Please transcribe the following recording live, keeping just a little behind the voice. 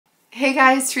Hey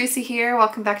guys, Teresa here.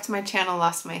 Welcome back to my channel,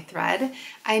 Lost My Thread.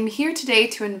 I'm here today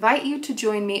to invite you to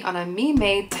join me on a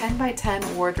me-made 10 by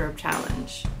 10 wardrobe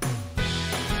challenge.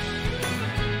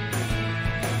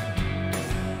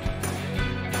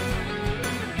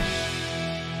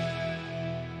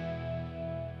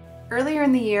 Earlier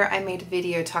in the year, I made a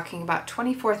video talking about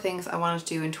 24 things I wanted to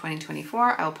do in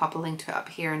 2024. I will pop a link to it up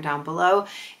here and down below.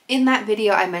 In that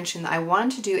video, I mentioned that I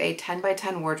wanted to do a 10 by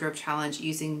 10 wardrobe challenge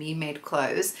using me-made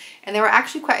clothes, and there were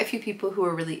actually quite a few people who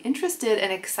were really interested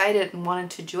and excited and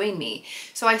wanted to join me.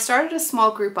 So I started a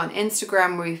small group on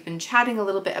Instagram where we've been chatting a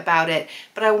little bit about it,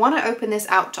 but I want to open this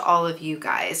out to all of you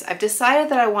guys. I've decided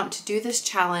that I want to do this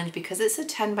challenge because it's a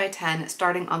 10 by 10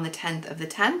 starting on the 10th of the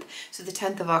 10th, so the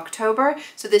 10th of October.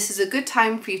 So this is a good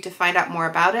time for you to find out more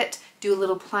about it, do a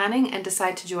little planning, and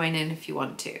decide to join in if you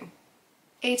want to.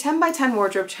 A 10 by 10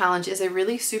 wardrobe challenge is a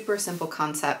really super simple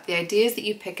concept. The idea is that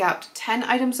you pick out 10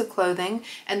 items of clothing,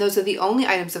 and those are the only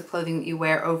items of clothing that you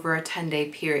wear over a 10-day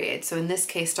period. So in this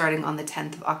case, starting on the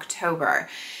 10th of October.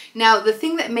 Now, the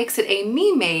thing that makes it a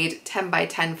me-made 10 by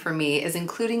 10 for me is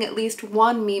including at least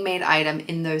one me-made item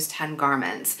in those 10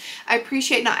 garments. I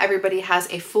appreciate not everybody has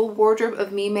a full wardrobe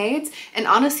of me-mades, and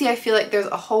honestly, I feel like there's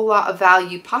a whole lot of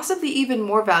value, possibly even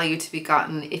more value to be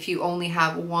gotten if you only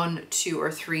have 1, 2,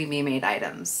 or 3 me-made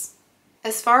items.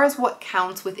 As far as what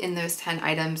counts within those 10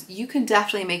 items, you can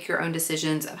definitely make your own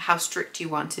decisions of how strict you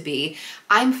want to be.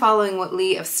 I'm following what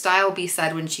Lee of Style Bee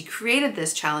said when she created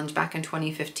this challenge back in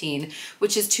 2015,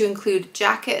 which is to include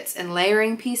jackets and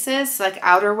layering pieces like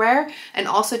outerwear, and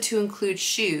also to include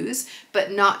shoes,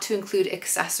 but not to include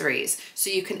accessories.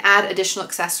 So you can add additional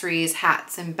accessories,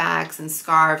 hats and bags and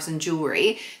scarves and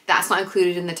jewelry. That's not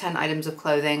included in the 10 items of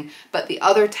clothing, but the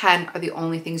other 10 are the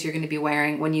only things you're going to be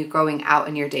wearing when you're going out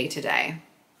in your day-to-day.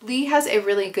 Lee has a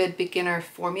really good beginner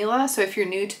formula, so if you're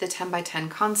new to the 10 by 10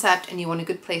 concept and you want a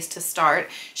good place to start,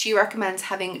 she recommends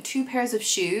having 2 pairs of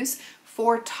shoes,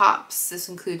 4 tops, this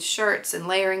includes shirts and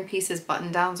layering pieces,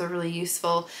 button downs are really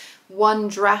useful, 1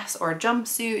 dress or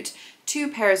jumpsuit, 2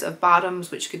 pairs of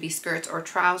bottoms, which could be skirts or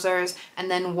trousers,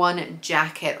 and then 1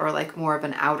 jacket or like more of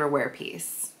an outerwear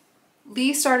piece.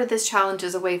 Lee started this challenge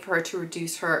as a way for her to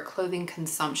reduce her clothing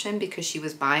consumption because she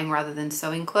was buying rather than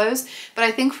sewing clothes. But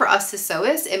I think for us as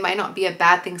sewists, it might not be a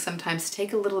bad thing sometimes to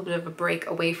take a little bit of a break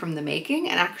away from the making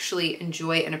and actually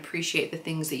enjoy and appreciate the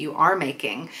things that you are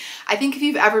making. I think if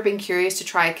you've ever been curious to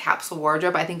try a capsule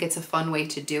wardrobe, I think it's a fun way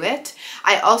to do it.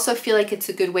 I also feel like it's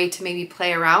a good way to maybe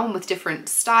play around with different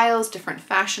styles, different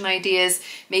fashion ideas.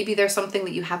 Maybe there's something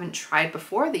that you haven't tried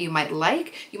before that you might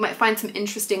like. You might find some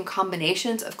interesting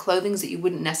combinations of clothing that you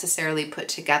wouldn't necessarily put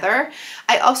together.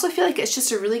 I also feel like it's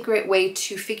just a really great way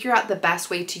to figure out the best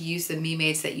way to use the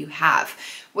me-mades that you have.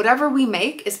 Whatever we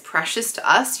make is precious to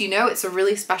us, you know, it's a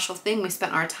really special thing. We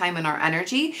spent our time and our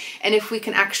energy, and if we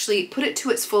can actually put it to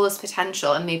its fullest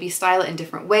potential and maybe style it in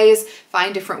different ways,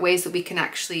 find different ways that we can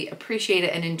actually appreciate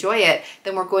it and enjoy it,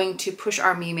 then we're going to push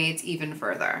our me-mades even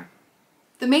further.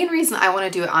 The main reason I want to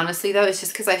do it, honestly, though, is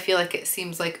just because I feel like it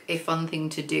seems like a fun thing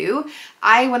to do.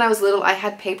 When I was little, I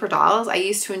had paper dolls. I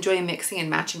used to enjoy mixing and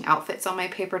matching outfits on my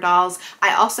paper dolls.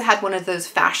 I also had one of those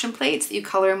fashion plates that you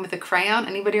color in with a crayon.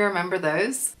 Anybody remember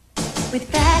those? With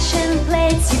fashion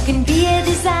plates, you can be a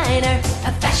designer.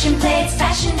 A fashion plates,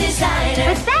 fashion designer.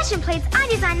 With fashion plates, I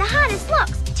design the hottest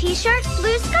looks. T-shirt,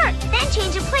 blue skirt, then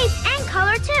change of plates and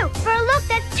color too, for a look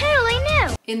that's totally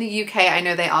new. In the UK, I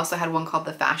know they also had one called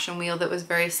the Fashion Wheel that was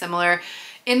very similar.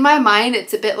 In my mind,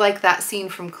 it's a bit like that scene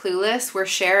from Clueless where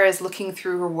Cher is looking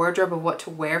through her wardrobe of what to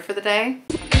wear for the day.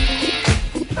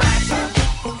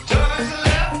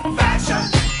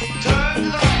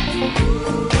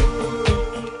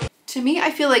 To me,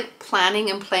 I feel like planning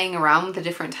and playing around with the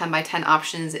different 10 by 10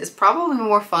 options is probably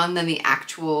more fun than the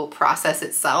actual process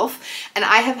itself. And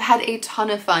I have had a ton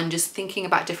of fun just thinking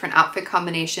about different outfit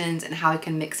combinations and how I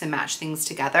can mix and match things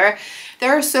together.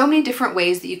 There are so many different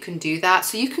ways that you can do that.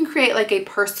 So you can create like a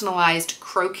personalized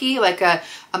croquis, like a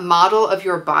model of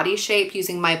your body shape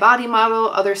using My Body Model,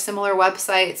 other similar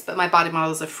websites, but My Body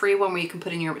Model is a free one where you can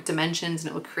put in your dimensions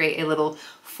and it will create a little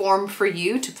form for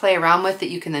you to play around with that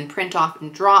you can then print off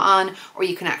and draw on, or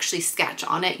you can actually sketch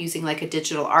on it using like a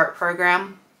digital art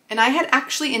program. And I had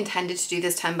actually intended to do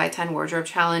this 10 by 10 wardrobe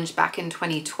challenge back in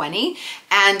 2020,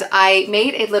 and I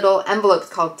made a little envelope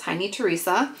called Tiny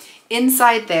Teresa.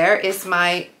 Inside there is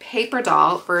my paper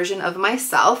doll version of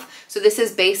myself. So this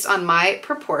is based on my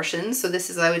proportions. So this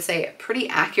is, I would say, a pretty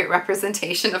accurate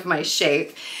representation of my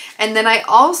shape. And then I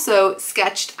also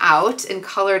sketched out and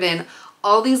colored in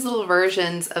all these little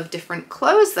versions of different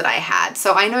clothes that I had.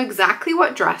 So I know exactly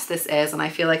what dress this is, and I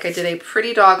feel like I did a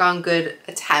pretty doggone good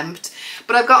attempt.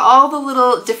 But I've got all the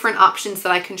little different options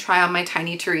that I can try on my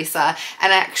tiny Teresa,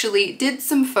 and I actually did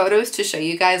some photos to show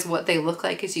you guys what they look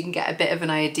like, as you can get a bit of an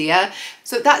idea.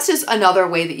 So that's just another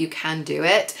way that you can do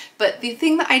it. But the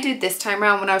thing that I did this time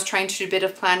around when I was trying to do a bit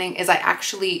of planning is I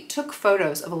actually took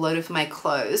photos of a load of my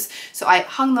clothes. So I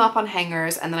hung them up on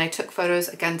hangers, and then I took photos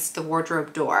against the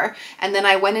wardrobe door. And then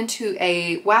I went into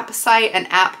a website, an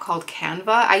app called Canva.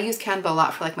 I use Canva a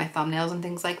lot for like my thumbnails and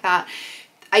things like that.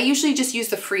 I usually just use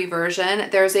the free version.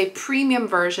 There's a premium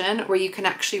version where you can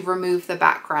actually remove the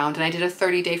background, and I did a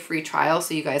 30-day free trial,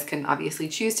 so you guys can obviously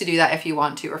choose to do that if you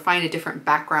want to, or find a different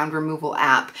background removal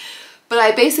app. But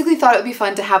I basically thought it would be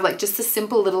fun to have like just the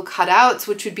simple little cutouts,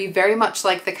 which would be very much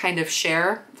like the kind of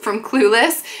Cher from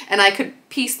Clueless, and I could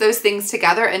piece those things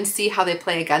together and see how they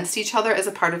play against each other as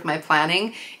a part of my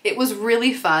planning. It was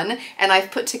really fun, and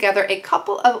I've put together a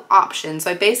couple of options.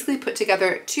 So I basically put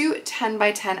together two 10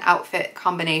 by 10 outfit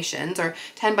combinations, or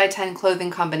 10 by 10 clothing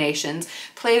combinations,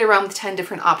 played around with 10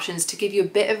 different options to give you a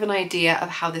bit of an idea of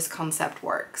how this concept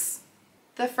works.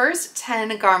 The first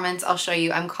 10 garments I'll show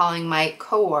you I'm calling my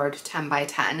cord 10 by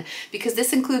 10, because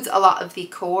this includes a lot of the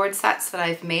cord sets that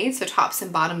I've made, so tops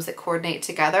and bottoms that coordinate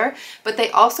together, but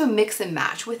they also mix and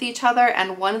match with each other,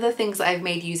 and one of the things that I've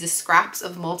made uses scraps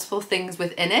of multiple things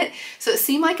within it, so it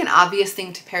seemed like an obvious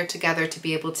thing to pair together to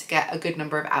be able to get a good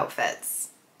number of outfits.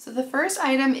 So the first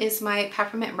item is my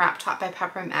peppermint wrap top by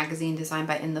Peppermint Magazine, designed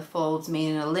by In the Folds, made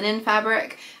in a linen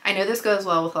fabric. I know this goes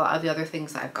well with a lot of the other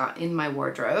things that I've got in my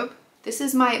wardrobe. This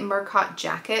is my Murcott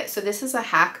jacket. So this is a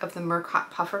hack of the Murcott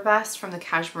puffer vest from the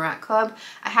Cashmere Club.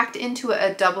 I hacked into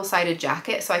a double-sided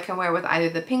jacket so I can wear with either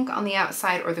the pink on the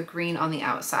outside or the green on the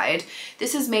outside.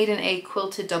 This is made in a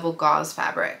quilted double gauze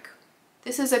fabric.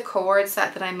 This is a cord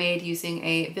set that I made using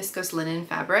a viscose linen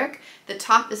fabric. The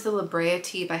top is the La Brea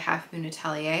tee by Half Moon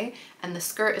Atelier, and the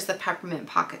skirt is the peppermint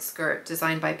pocket skirt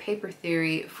designed by Paper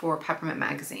Theory for Peppermint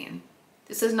Magazine.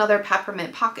 This is another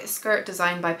peppermint pocket skirt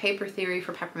designed by Paper Theory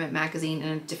for Peppermint Magazine in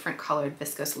a different colored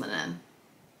viscose linen.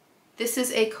 This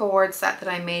is a cord set that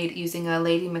I made using a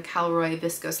Lady McElroy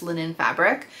viscose linen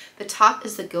fabric. The top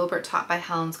is the Gilbert top by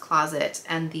Helen's Closet,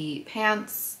 and the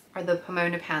pants are the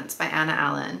Pomona pants by Anna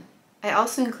Allen. I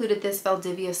also included this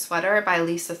Valdivia sweater by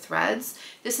Lisa Threads.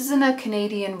 This is in a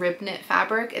Canadian rib knit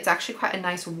fabric. It's actually quite a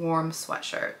nice warm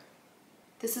sweatshirt.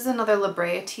 This is another La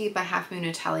Brea tee by Half Moon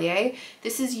Atelier.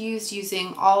 This is used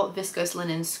using all viscose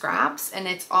linen scraps, and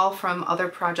it's all from other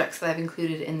projects that I've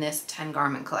included in this 10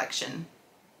 garment collection.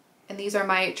 And these are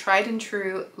my tried and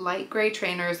true light gray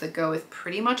trainers that go with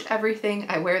pretty much everything.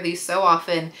 I wear these so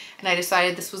often, and I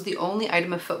decided this was the only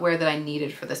item of footwear that I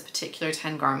needed for this particular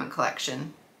 10 garment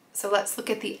collection. So let's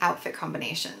look at the outfit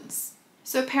combinations.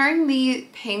 So pairing the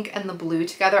pink and the blue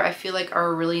together, I feel like are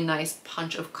a really nice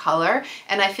punch of color,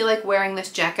 and I feel like wearing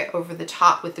this jacket over the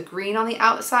top with the green on the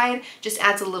outside just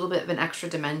adds a little bit of an extra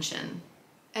dimension.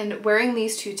 And wearing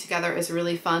these two together is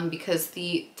really fun because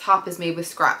the top is made with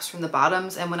scraps from the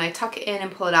bottoms, and when I tuck it in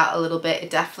and pull it out a little bit, it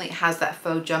definitely has that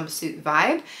faux jumpsuit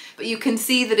vibe, but you can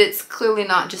see that it's clearly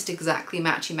not just exactly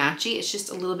matchy-matchy, it's just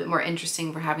a little bit more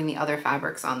interesting for having the other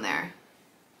fabrics on there.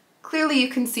 Clearly you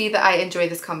can see that I enjoy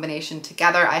this combination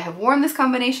together. I have worn this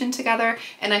combination together,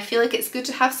 and I feel like it's good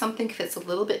to have something if it's a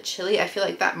little bit chilly. I feel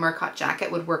like that Murcott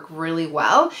jacket would work really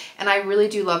well, and I really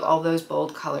do love all those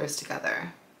bold colors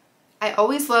together. I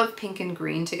always love pink and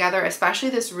green together,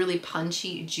 especially this really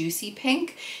punchy, juicy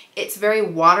pink. It's very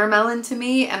watermelon to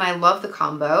me, and I love the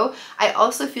combo. I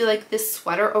also feel like this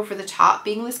sweater over the top,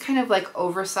 being this kind of like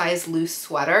oversized loose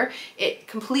sweater, it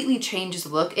completely changes the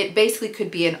look. It basically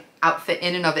could be an outfit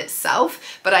in and of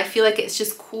itself, but I feel like it's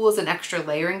just cool as an extra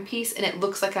layering piece, and it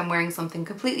looks like I'm wearing something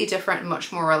completely different and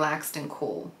much more relaxed and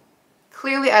cool.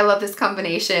 Clearly I love this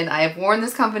combination. I have worn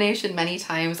this combination many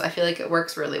times. I feel like it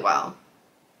works really well.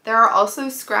 There are also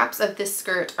scraps of this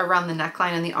skirt around the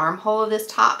neckline and the armhole of this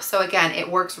top. So again,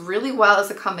 it works really well as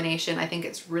a combination. I think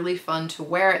it's really fun to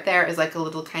wear it there as like a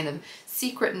little kind of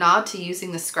secret nod to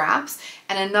using the scraps.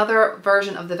 And another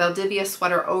version of the Valdivia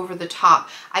sweater over the top.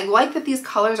 I like that these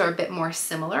colors are a bit more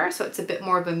similar, so it's a bit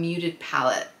more of a muted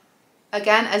palette.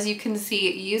 Again, as you can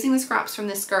see, using the scraps from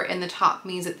this skirt in the top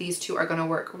means that these two are going to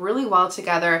work really well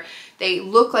together. They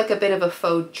look like a bit of a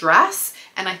faux dress,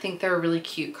 and I think they're a really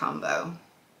cute combo.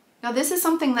 Now this is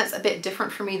something that's a bit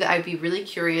different for me that I'd be really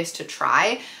curious to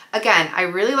try. Again, I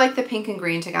really like the pink and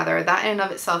green together. That in and of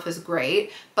itself is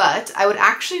great, but I would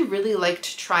actually really like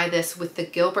to try this with the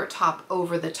Gilbert top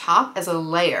over the top as a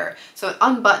layer. So it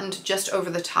unbuttoned just over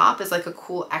the top is like a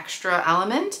cool extra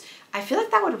element. I feel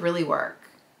like that would really work.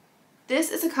 This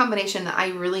is a combination that I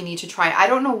really need to try. I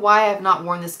don't know why I've not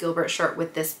worn this Gilbert shirt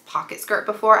with this pocket skirt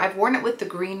before. I've worn it with the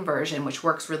green version, which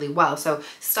works really well. So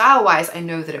style-wise, I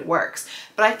know that it works.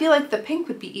 But I feel like the pink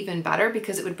would be even better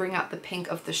because it would bring out the pink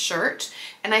of the shirt.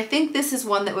 And I think this is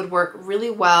one that would work really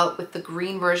well with the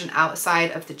green version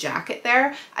outside of the jacket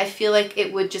there. I feel like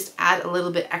it would just add a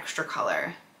little bit extra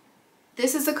color.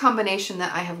 This is a combination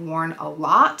that I have worn a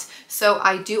lot, so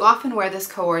I do often wear this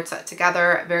cord set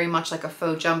together, very much like a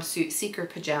faux jumpsuit, seeker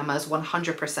pajamas,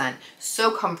 100%.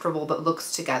 So comfortable, but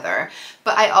looks together.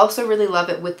 But I also really love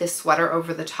it with this sweater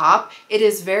over the top. It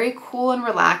is very cool and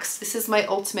relaxed. This is my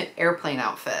ultimate airplane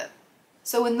outfit.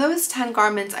 So in those 10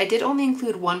 garments, I did only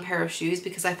include one pair of shoes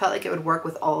because I felt like it would work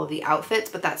with all of the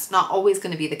outfits, but that's not always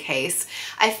going to be the case.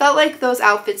 I felt like those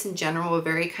outfits in general were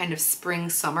very kind of spring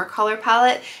summer color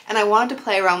palette, and I wanted to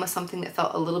play around with something that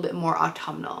felt a little bit more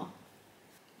autumnal.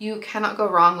 You cannot go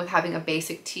wrong with having a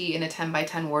basic tee in a 10 by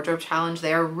 10 wardrobe challenge.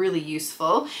 They are really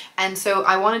useful. And so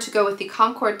I wanted to go with the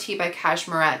Concord tee by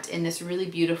Cashmerette in this really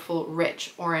beautiful,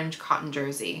 rich orange cotton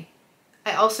jersey.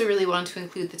 I also really wanted to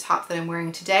include the top that I'm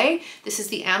wearing today. This is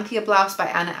the Anthea blouse by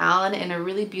Anna Allen in a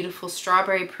really beautiful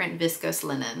strawberry print viscose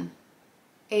linen.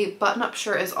 A button-up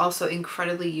shirt is also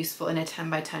incredibly useful in a 10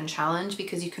 by 10 challenge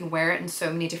because you can wear it in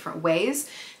so many different ways.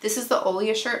 This is the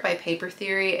Olia shirt by Paper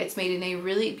Theory. It's made in a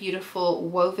really beautiful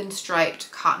woven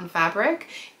striped cotton fabric.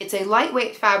 It's a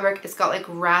lightweight fabric. It's got like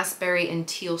raspberry and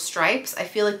teal stripes. I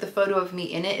feel like the photo of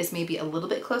me in it is maybe a little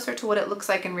bit closer to what it looks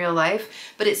like in real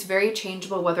life, but it's very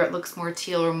changeable whether it looks more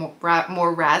teal or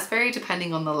more raspberry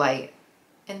depending on the light.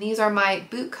 And these are my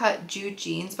bootcut jute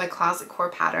jeans by Closet Core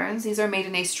Patterns. These are made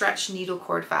in a stretch needle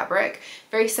cord fabric,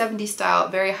 very 70s style,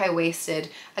 very high-waisted.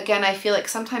 Again, I feel like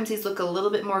sometimes these look a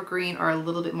little bit more green or a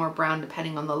little bit more brown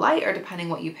depending on the light or depending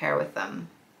what you pair with them.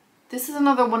 This is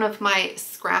another one of my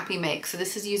scrappy makes. So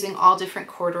this is using all different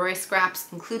corduroy scraps,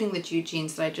 including the jute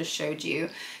jeans that I just showed you.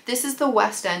 This is the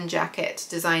West End jacket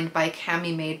designed by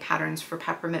Cami Made Patterns for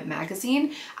Peppermint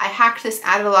Magazine. I hacked this,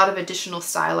 added a lot of additional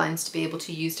style lines to be able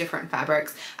to use different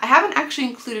fabrics. I haven't actually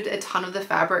included a ton of the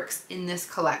fabrics in this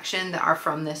collection that are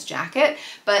from this jacket,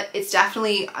 but it's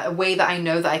definitely a way that I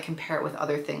know that I can pair it with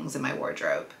other things in my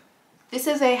wardrobe. This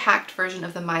is a hacked version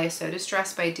of the Maya Sotis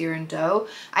dress by Deer & Doe.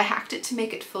 I hacked it to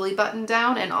make it fully buttoned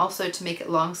down and also to make it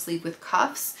long sleeve with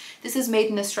cuffs. This is made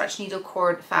in a stretch needle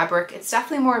cord fabric. It's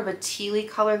definitely more of a tealy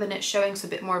color than it's showing, so a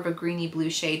bit more of a greeny blue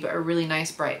shade, but a really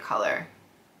nice bright color.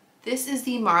 This is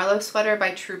the Marlowe sweater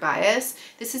by True Bias.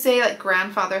 This is a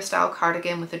grandfather style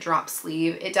cardigan with a drop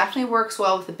sleeve. It definitely works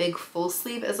well with a big full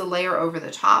sleeve as a layer over the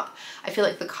top. I feel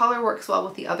like the color works well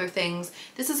with the other things.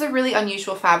 This is a really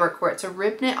unusual fabric where it's a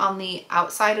rib knit on the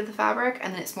outside of the fabric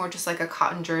and then it's more just like a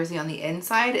cotton jersey on the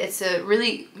inside. It's a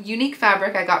really unique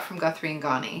fabric I got from Guthrie &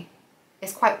 Ghani.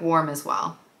 It's quite warm as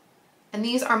well. And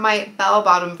these are my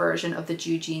bell-bottom version of the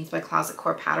jute jeans by Closet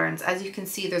Core Patterns. As you can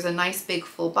see, there's a nice big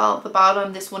full bell at the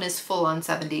bottom. This one is full on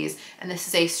 70s, and this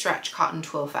is a stretch cotton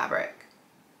twill fabric.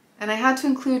 And I had to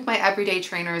include my everyday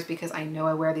trainers because I know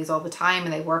I wear these all the time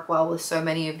and they work well with so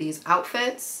many of these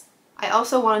outfits. I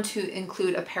also wanted to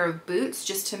include a pair of boots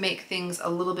just to make things a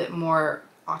little bit more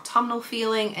autumnal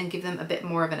feeling and give them a bit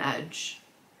more of an edge.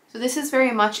 So this is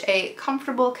very much a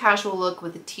comfortable casual look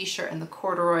with the t-shirt and the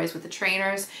corduroys with the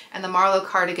trainers, and the Marlowe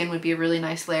cardigan would be a really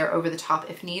nice layer over the top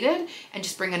if needed and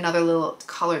just bring another little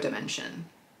color dimension.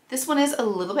 This one is a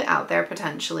little bit out there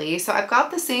potentially. So I've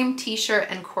got the same t-shirt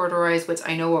and corduroys, which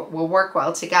I know will work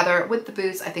well together with the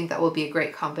boots. I think that will be a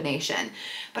great combination.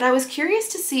 But I was curious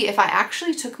to see if I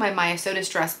actually took my Maya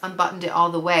Sotis dress, unbuttoned it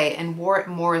all the way and wore it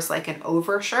more as like an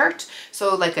overshirt.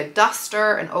 So like a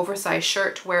duster, an oversized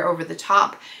shirt to wear over the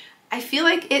top. I feel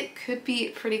like it could be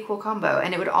a pretty cool combo,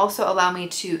 and it would also allow me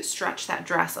to stretch that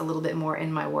dress a little bit more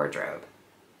in my wardrobe.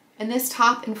 And this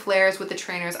top and flares with the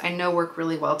trainers I know work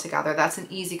really well together. That's an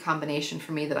easy combination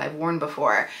for me that I've worn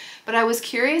before. But I was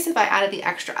curious if I added the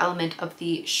extra element of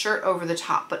the shirt over the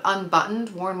top, but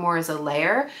unbuttoned, worn more as a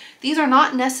layer. These are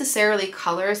not necessarily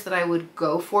colors that I would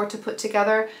go for to put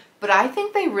together, but I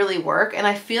think they really work, and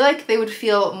I feel like they would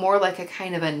feel more like a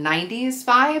kind of a 90s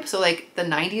vibe, so like the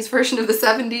 90s version of the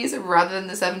 70s rather than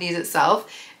the 70s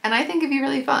itself, and I think it'd be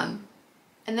really fun.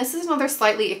 And this is another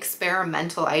slightly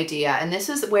experimental idea, and this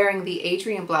is wearing the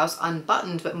Adrian blouse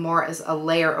unbuttoned but more as a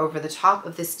layer over the top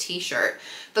of this t-shirt.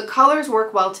 The colors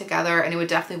work well together and it would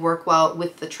definitely work well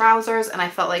with the trousers, and I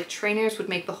felt like trainers would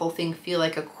make the whole thing feel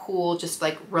like a cool, just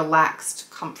like relaxed,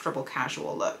 comfortable,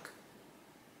 casual look.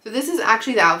 So this is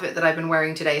actually the outfit that I've been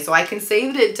wearing today, so I can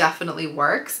say that it definitely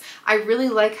works. I really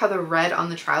like how the red on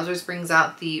the trousers brings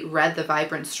out the red, the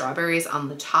vibrant strawberries on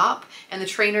the top, and the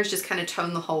trainers just kind of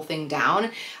tone the whole thing down.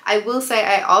 I will say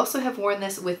I also have worn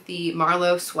this with the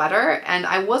Marlowe sweater, and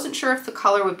I wasn't sure if the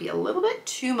color would be a little bit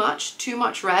too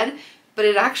much red, but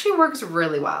it actually works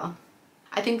really well.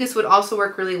 I think this would also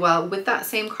work really well with that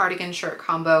same cardigan shirt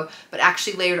combo, but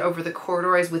actually layered over the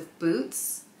corduroys with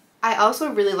boots. I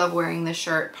also really love wearing this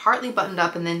shirt partly buttoned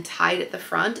up and then tied at the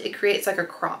front. It creates like a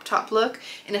crop top look,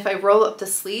 and if I roll up the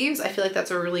sleeves, I feel like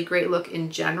that's a really great look in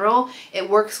general. It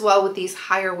works well with these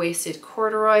higher waisted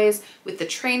corduroys. With the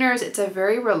trainers, it's a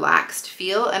very relaxed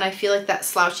feel, and I feel like that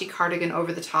slouchy cardigan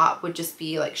over the top would just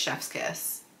be like chef's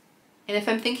kiss. And if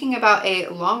I'm thinking about a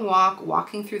long walk,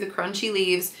 walking through the crunchy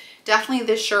leaves, definitely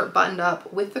this shirt buttoned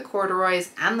up with the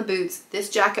corduroys and the boots, this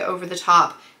jacket over the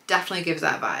top definitely gives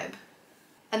that vibe.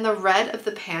 And the red of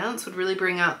the pants would really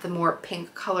bring out the more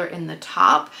pink color in the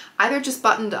top, either just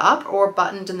buttoned up or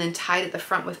buttoned and then tied at the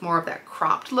front with more of that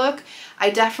cropped look. I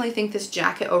definitely think this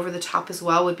jacket over the top as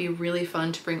well would be really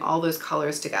fun to bring all those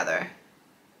colors together.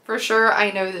 For sure,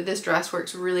 I know that this dress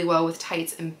works really well with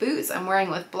tights and boots. I'm wearing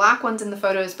it with black ones in the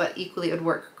photos, but equally it would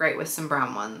work great with some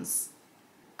brown ones.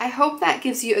 I hope that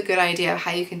gives you a good idea of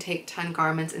how you can take 10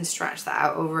 garments and stretch that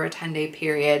out over a 10-day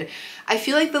period. I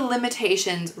feel like the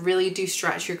limitations really do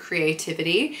stretch your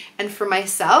creativity, and for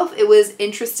myself, it was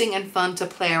interesting and fun to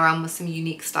play around with some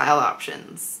unique style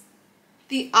options.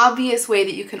 The obvious way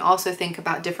that you can also think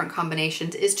about different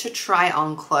combinations is to try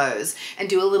on clothes and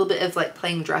do a little bit of like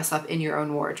playing dress up in your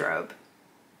own wardrobe.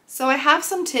 So I have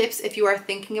some tips if you are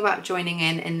thinking about joining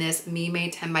in this Me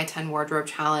Made 10 by 10 wardrobe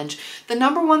challenge. The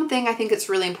number one thing I think it's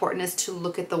really important is to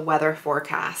look at the weather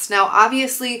forecast. Now,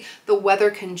 obviously the weather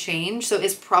can change, so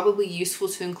it's probably useful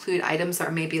to include items that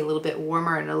are maybe a little bit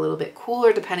warmer and a little bit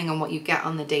cooler depending on what you get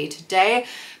on the day to day.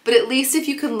 But at least if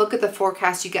you can look at the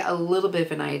forecast, you get a little bit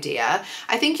of an idea.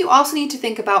 I think you also need to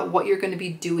think about what you're going to be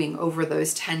doing over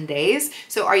those 10 days.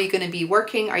 So are you going to be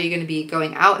working? Are you going to be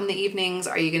going out in the evenings?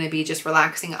 Are you going to be just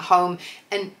relaxing at home?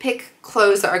 And pick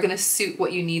clothes that are going to suit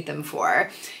what you need them for.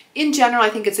 In general,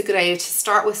 I think it's a good idea to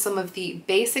start with some of the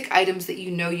basic items that you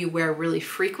know you wear really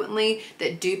frequently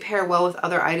that do pair well with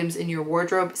other items in your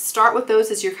wardrobe. Start with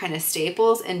those as your kind of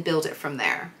staples and build it from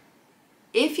there.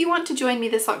 If you want to join me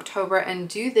this October and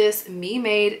do this Me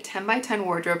Made 10 by 10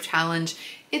 wardrobe challenge,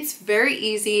 it's very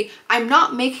easy. I'm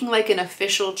not making like an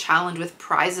official challenge with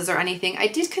prizes or anything. I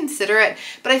did consider it,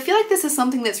 but I feel like this is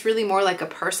something that's really more like a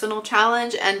personal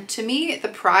challenge. And to me, the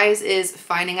prize is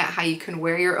finding out how you can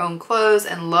wear your own clothes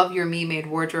and love your Me Made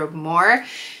wardrobe more.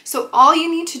 So all you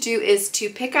need to do is to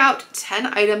pick out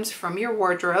 10 items from your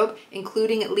wardrobe,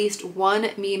 including at least one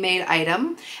Me Made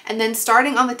item. And then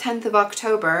starting on the 10th of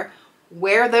October,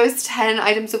 wear those 10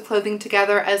 items of clothing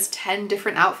together as 10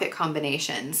 different outfit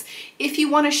combinations. If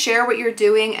you want to share what you're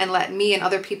doing and let me and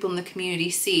other people in the community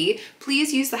see,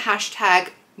 please use the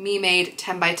hashtag Me Made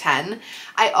 10 by 10.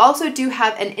 I also do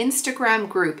have an Instagram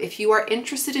group if you are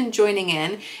interested in joining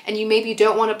in and you maybe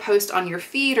don't want to post on your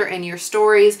feed or in your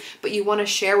stories, but you want to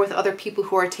share with other people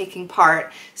who are taking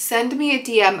part. Send me a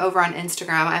DM over on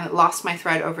Instagram. I lost my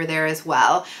thread over there as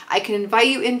well. I can invite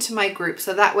you into my group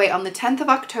so that way on the 10th of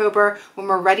October, when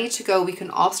we're ready to go, we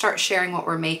can all start sharing what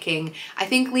we're making. I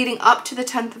think leading up to the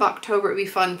 10th of October, it would be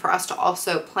fun for us to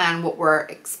also plan what we're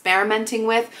experimenting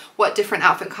with, what different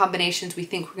outfit combinations we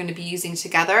think we're going to be using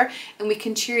together, and we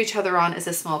can cheer each other on as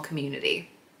a small community.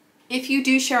 If you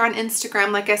do share on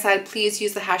Instagram, like I said, please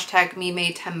use the hashtag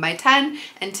MeMade10by10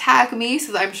 and tag me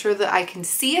so that I'm sure that I can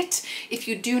see it. If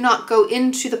you do not go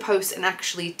into the post and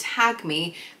actually tag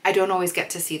me, I don't always get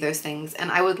to see those things,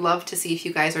 and I would love to see if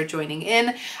you guys are joining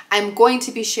in. I'm going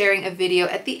to be sharing a video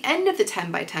at the end of the 10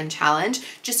 by 10 challenge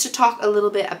just to talk a little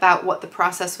bit about what the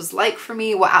process was like for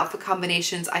me, what outfit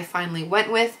combinations I finally went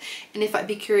with, and if I'd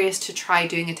be curious to try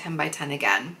doing a 10 by 10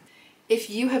 again. If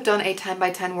you have done a 10 by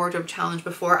 10 wardrobe challenge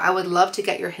before, I would love to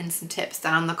get your hints and tips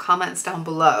down in the comments down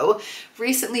below.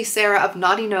 Recently, Sarah of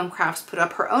Naughty Gnome Crafts put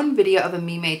up her own video of a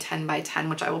Me Made 10 by 10,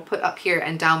 which I will put up here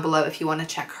and down below if you want to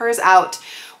check hers out.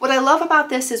 What I love about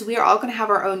this is we are all going to have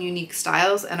our own unique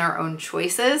styles and our own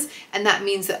choices, and that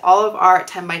means that all of our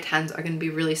 10 by 10s are going to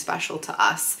be really special to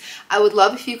us. I would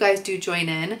love if you guys do join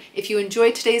in. If you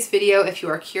enjoyed today's video, if you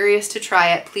are curious to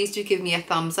try it, please do give me a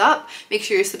thumbs up. Make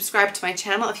sure you're subscribed to my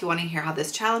channel if you want to hear how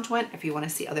this challenge went, if you want to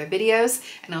see other videos,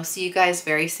 and I'll see you guys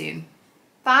very soon.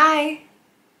 Bye!